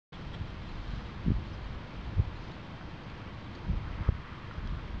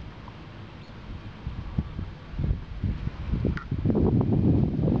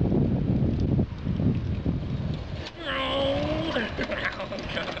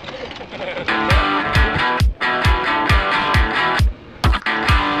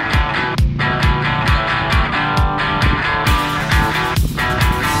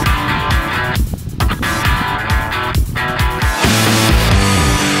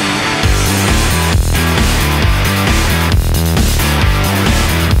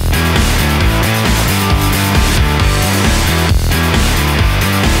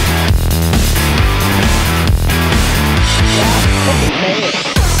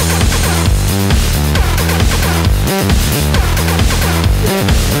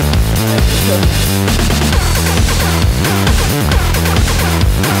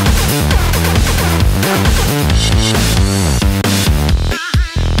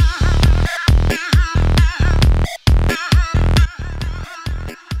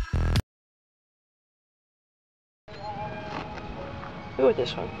with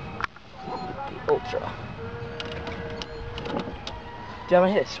this one. The Ultra. Dude, I'm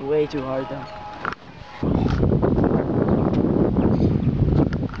gonna hit this way too hard though.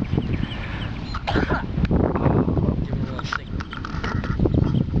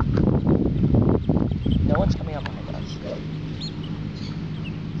 No one's coming up behind us.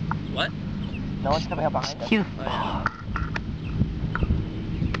 What? No one's coming up behind us. Oh, yeah.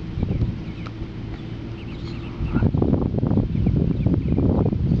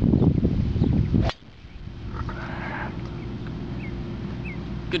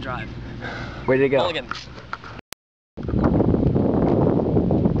 Good drive. Where did it go? Mulligans.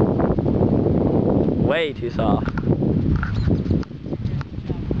 Way too soft.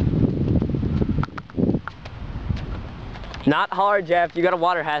 Not hard, Jeff. You got a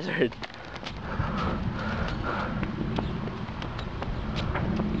water hazard.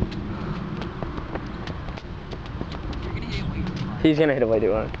 He's gonna hit it way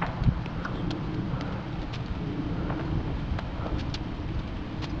too hard.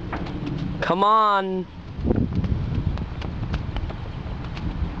 Come on.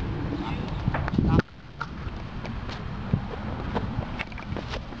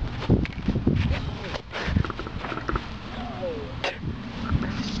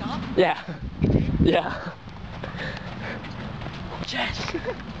 Yeah. Yeah. Yes.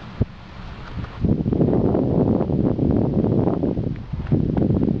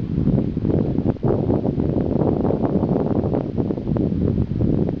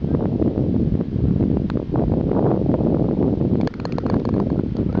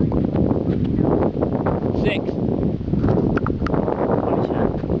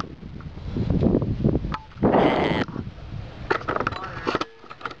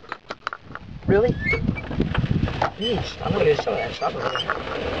 Really? Jeez, I'm gonna do some of that stuff over there.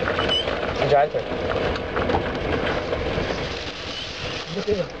 The drive through.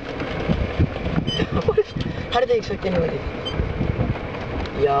 How did they expect anybody?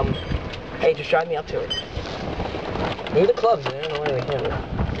 Hey, just drive me up to it. Move the clubs, man. I don't know why they camera.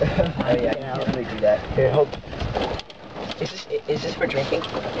 Oh yeah, I can't really do that. Here, hold. Is this for drinking?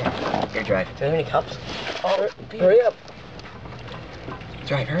 Yeah. Here, drive. Do you have any cups? Oh, hurry up.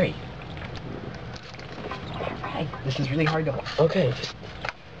 Drive, hurry. Alright, this is really hard to hold. Okay, just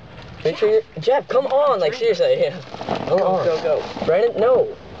make sure you're... Jeff, come on! Like, seriously, yeah. Go, go, go. Brandon, no.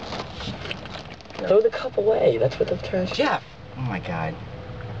 Throw the cup away. That's what the trash... Jeff! Oh my god.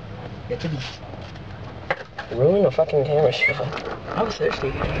 You have to be... Ruin the fucking camera shot. I was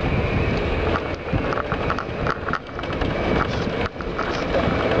thirsty.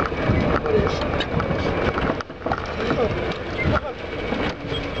 What is?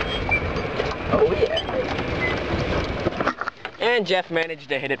 Oh, yeah. And Jeff managed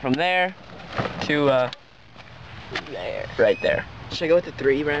to hit it from there to, there. Right there. Should I go with the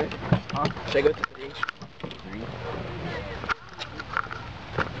 3, Brandon? Huh? Should I go with the 3? 3.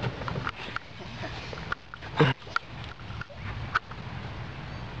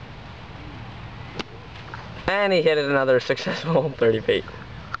 And he hit it another successful 30 feet.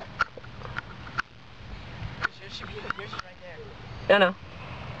 Yours should be yours is right there. I know.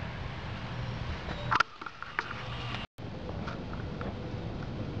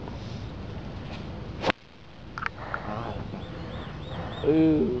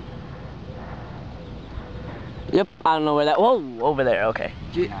 Ooh. Yep, I don't know where that. Whoa, over there. Okay.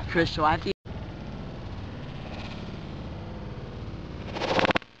 Chris, so I have to.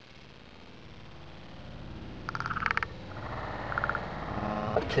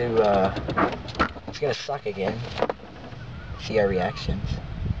 It's gonna suck again. See our reactions.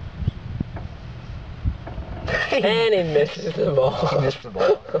 And he misses the ball. He missed the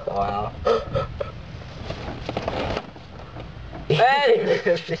ball. Wow. And he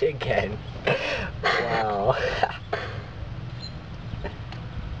missed it again. Wow.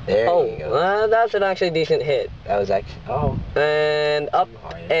 There you go. Oh, that's an actually decent hit. That was actually. Oh. And up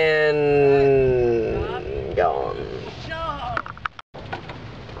and gone.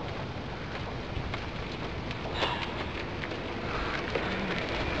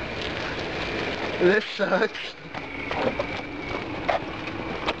 This sucks.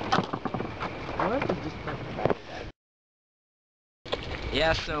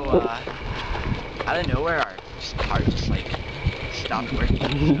 Yeah, so, out of nowhere, our car just, like, stopped working.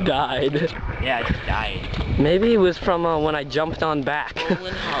 So. Died. Yeah, it just died. Maybe it was from when I jumped on back.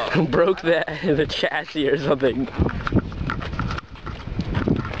 Broke the chassis or something. So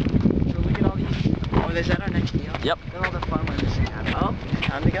look at all these. Oh, is that our next meal? Yep. Look at all the fun we're missing out. Oh,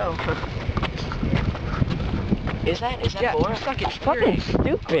 time to go. Is that Yeah, 4? It's fucking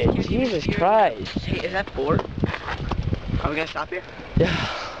stupid. Jesus Christ. Hey, is that 4? Are we gonna stop here? Yeah.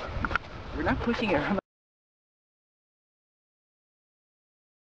 We're not pushing it around.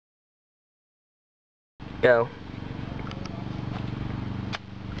 Go.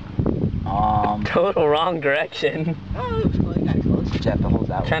 Total wrong direction. Oh, it was close. Got close. Jeff, the hole's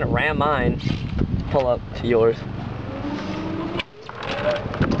out. Trying to ram mine. Pull up to yours.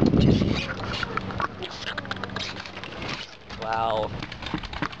 Wow.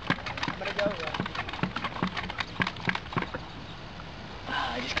 I'm gonna go.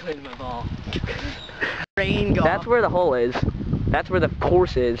 I just cleared my ball. Rain golf. That's where the hole is. That's where the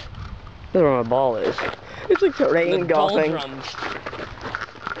course is. That's where my ball is. It's like terrain golfing. Doldrums.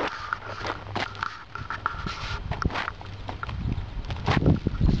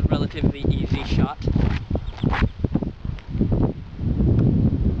 It's a relatively easy shot.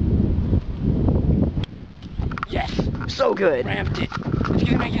 Yes. So good. Ramped it. It's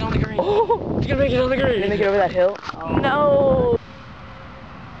gonna make it on the green. Oh, it's gonna make it on the green. Gonna make it over that hill. Oh. No.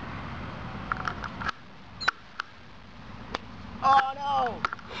 Oh no.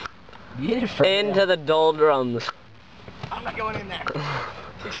 Into the doldrums. I'm not going in there.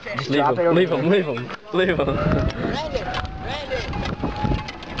 Just Leave drop it over leave there. him, leave him, leave him. Brandon, stop.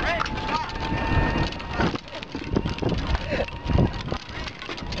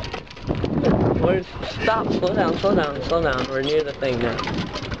 Where's, stop, slow down, slow down, slow down. We're near the thing now.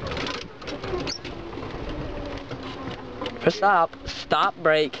 Press stop, stop,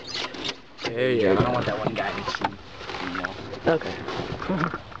 brake. There you I go. don't want that one guy to see. You know. Okay.